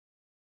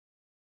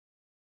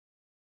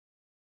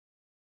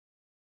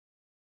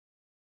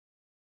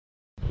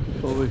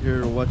Over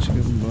here watching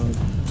him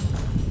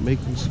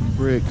making some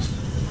bricks.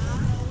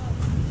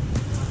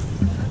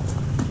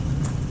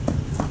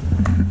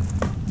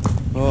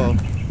 Oh,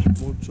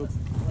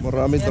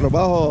 maraming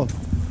trabaho.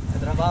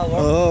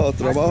 Oh,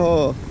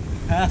 trabaho.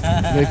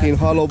 Making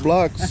hollow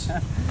blocks.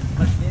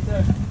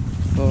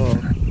 Oh.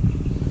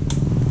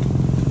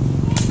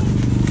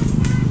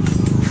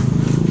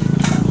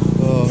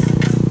 Oh.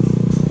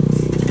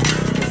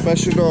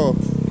 Professional.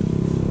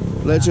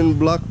 Legend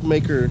block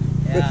maker.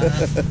 Yeah.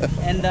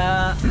 And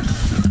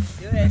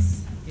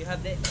US, you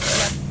have the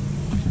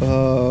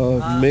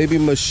maybe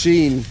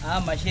machine.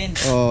 Machine.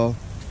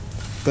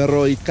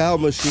 Pero ikaw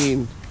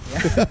machine.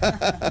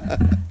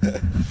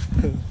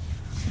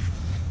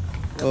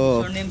 What's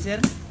your name, sir?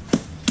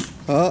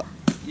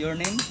 Your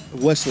name?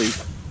 Wesley.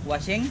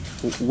 Washing?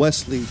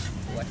 Wesley.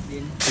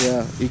 Wesley.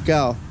 Yeah,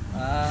 ikaw.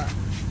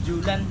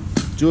 Julan.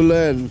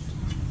 Julen.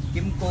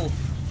 Kimko.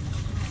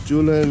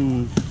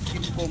 Julen.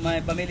 Kimko, my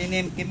family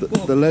name Kimko.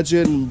 The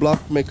legend block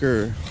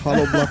maker,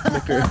 hollow block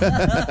maker.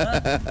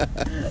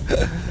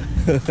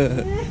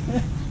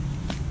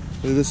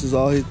 This is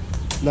all he.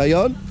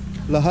 Nayon?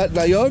 Lahat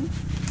nayon?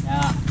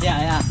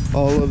 Yeah.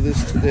 All of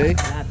this today.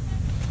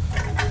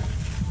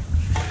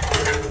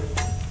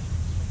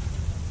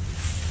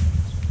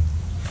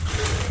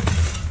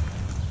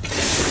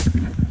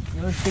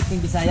 You're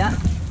speaking Bisaya?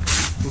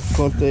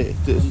 Konti.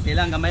 Konti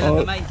lang, gamay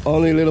lang, gamay.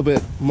 Only a little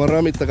bit.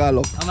 Marami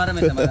Tagalog.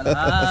 Marami Tagalog.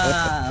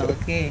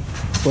 Okay.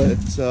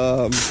 But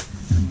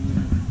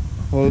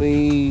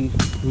only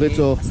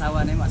little.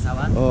 Asawa na yung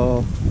asawa?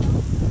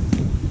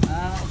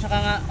 Saka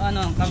nga,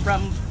 come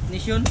from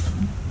nation?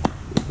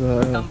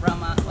 Come from,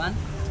 one?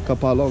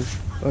 Kapalong.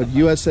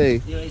 USA.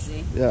 USA?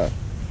 Yeah.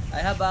 I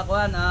have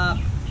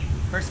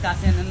first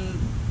cousin and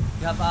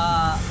you have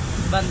a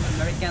husband,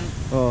 American.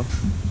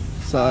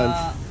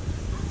 Saan?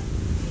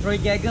 Troy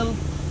Gagel.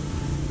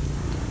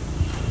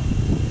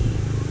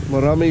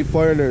 Marami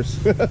foreigners.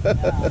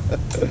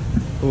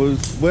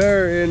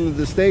 Where in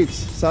the States?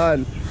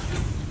 Saan?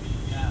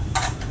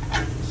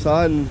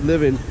 Saan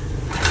living?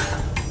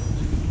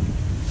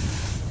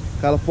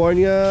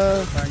 California?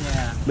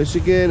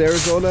 Michigan,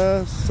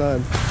 Arizona?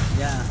 Saan?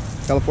 Yeah.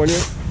 California?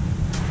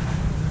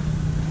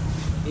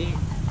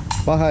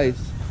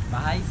 Bahays.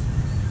 Bahays?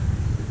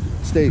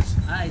 States.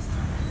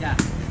 Yeah.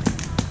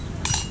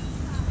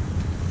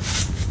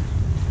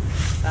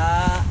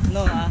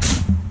 No,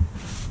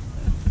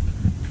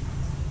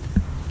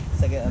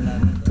 sige, saan na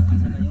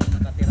yung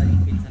nakatira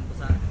yung pinsan ko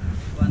sa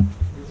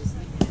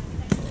USA.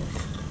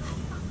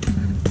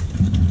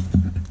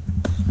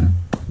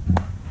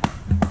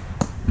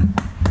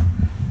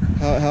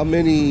 How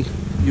many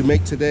you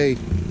make today?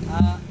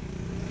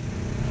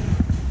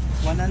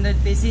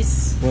 100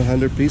 pieces.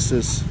 100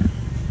 pieces.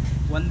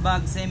 One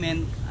bag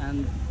cement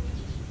and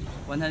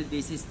 100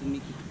 pieces to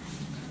make it.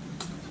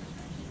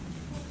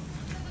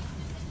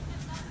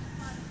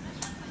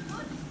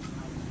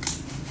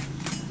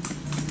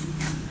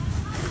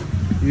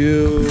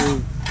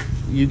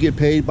 You get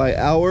paid by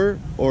hour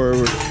or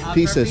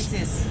pieces? Per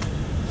pieces.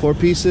 4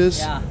 pieces?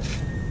 Yeah.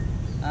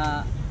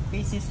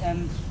 Pieces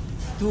and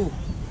 2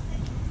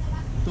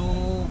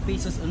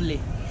 pesos only.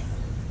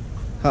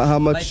 How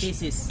much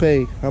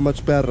pay? How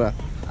much pera?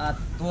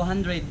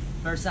 200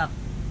 per sack.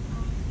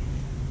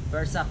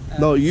 Per sack.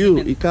 No, you,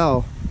 cement.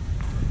 ikaw.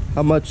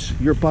 How much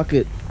your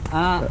pocket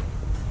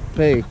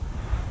pay?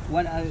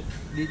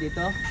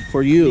 Dito?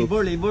 For you?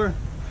 Labor.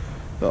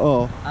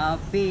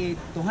 Pay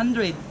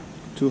 200.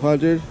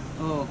 200?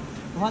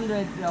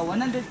 200.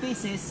 100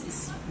 pieces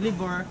is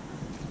labor.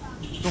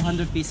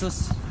 200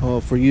 pesos.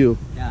 For you?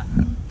 Yeah.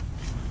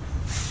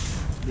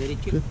 Very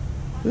cheap.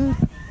 Good.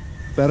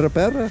 Pera.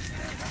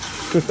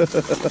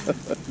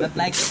 Not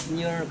like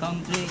in your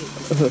country,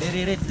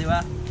 very rich, di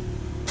ba?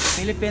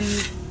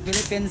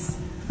 Philippines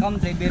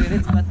country very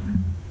rich, but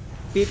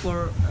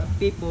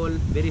people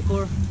very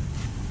poor.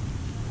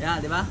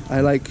 Yeah, di ba?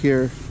 I like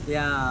here.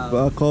 Yeah.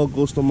 Ako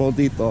gusto mo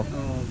dito.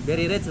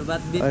 Very rich,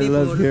 but people. I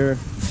love here.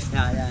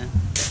 Yeah.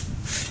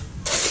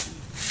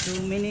 So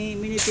many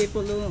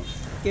people who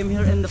came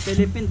here in the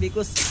Philippines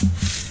because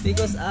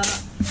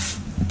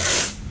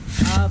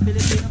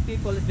Filipino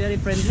people is very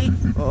friendly.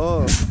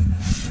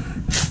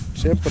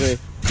 Siyempre.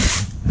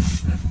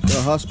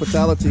 The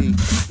hospitality.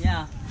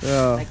 Yeah.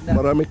 Yeah. Like that.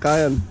 Marami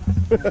kayan.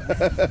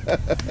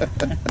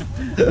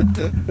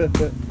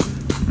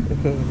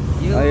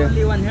 You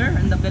only one here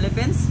in the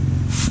Philippines?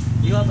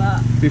 You have a...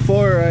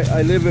 Before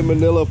I lived in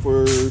Manila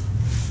for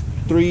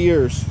 3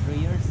 years. 3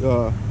 years?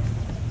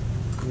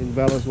 In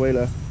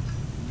Valenzuela.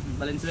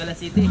 Valenzuela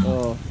City?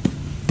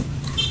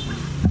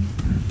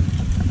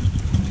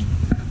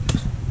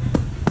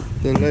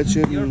 The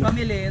legend. Your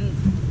family and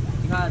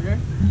your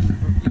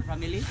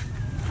family?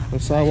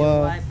 Asawa,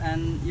 your wife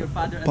and your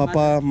father and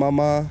Papa, mother?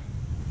 Mama.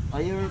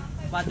 Your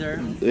father?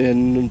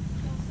 In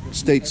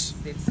States.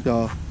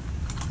 Yeah.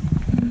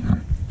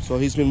 So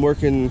he's been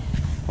working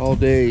all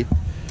day.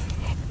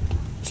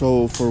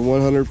 So for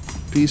 100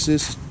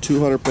 pieces,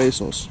 200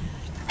 pesos.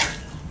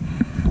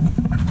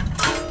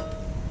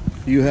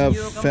 You have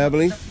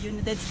family?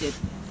 United States.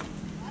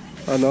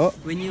 Ano?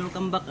 When you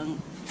come back,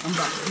 come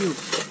back, you.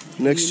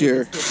 Next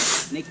year.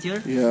 Next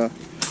year? Yeah.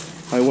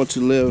 I want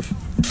to live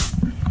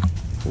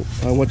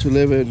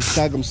in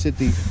Tagum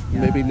City.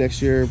 Yeah. Maybe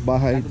next year,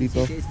 Bahay, Tagum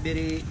Tito.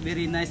 City is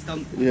very nice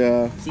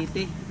Yeah.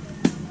 city.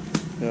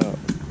 Yeah.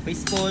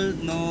 Peaceful,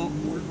 no,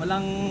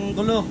 walang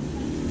gulo.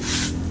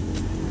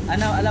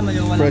 Ano, alam mo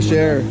yung walang Fresh gulo.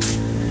 air.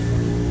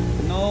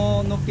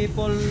 No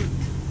people.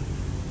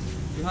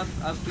 You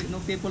have no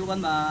people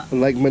one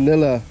Like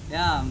Manila.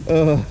 yeah.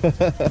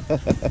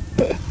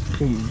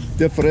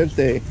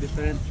 Differente.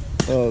 Different.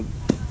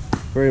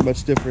 Very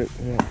much different.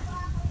 Yeah.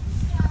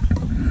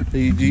 Do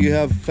you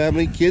have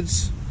family,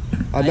 kids?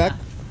 Anak?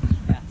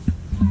 Yeah.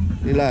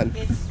 Ilan?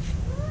 Kids.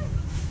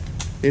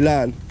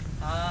 Ilan?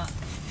 I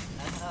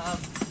have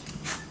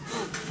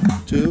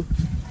 2?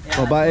 yeah,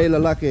 Babae,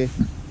 lalaki?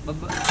 sa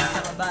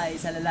babae,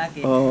 sa lalaki.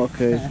 Oh,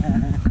 okay.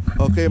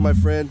 Okay, my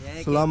friend.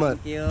 Yeah, Salamat.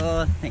 Thank you.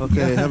 Thank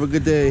Okay, you. have a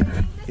good day.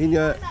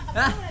 Ingat.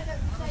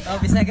 Oh,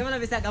 bisa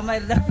gamay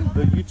daw.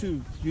 The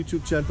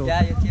YouTube channel.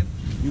 Yeah,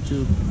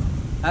 YouTube.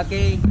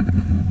 Okay.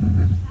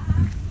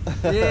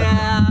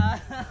 Yeah.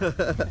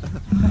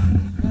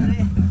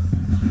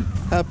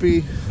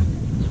 Happy.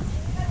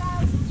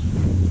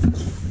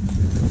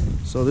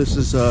 So this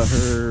is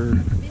her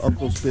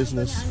uncle's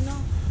business.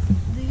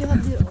 Do you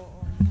have your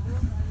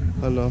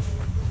own? Ano?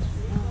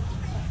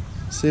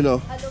 Sino?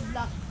 Hello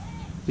Black.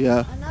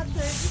 Yeah. Another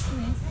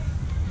business.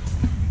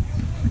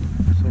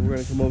 So we're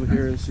gonna come over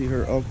here and see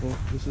her uncle.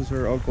 This is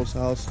her uncle's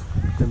house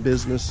and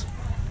business.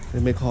 They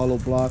make hollow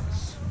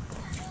blocks.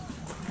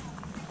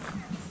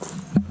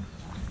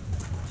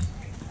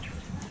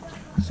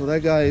 So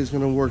that guy is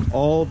gonna work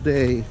all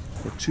day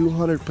for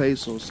 200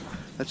 pesos.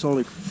 That's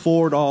only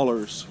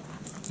 $4.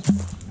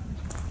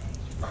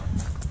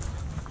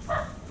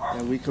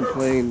 And we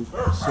complain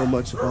so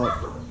much about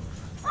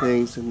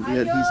things, and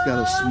yet he's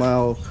got a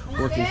smile,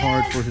 working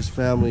hard for his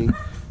family,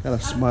 got a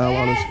smile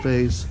on his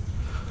face.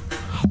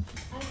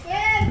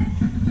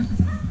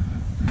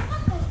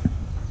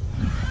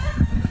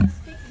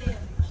 Speak there.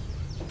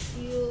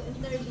 You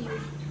interview.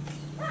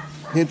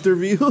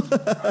 Interview?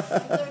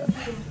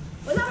 Interview.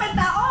 Wala kang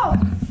tao!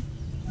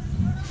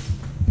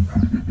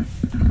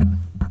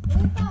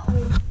 Wala tao.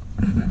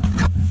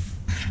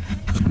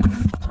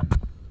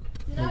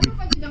 Sinabi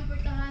pa din ang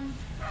portahan.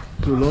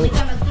 Tulo. Hindi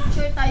ka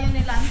mag-picture tayo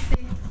ni Lante.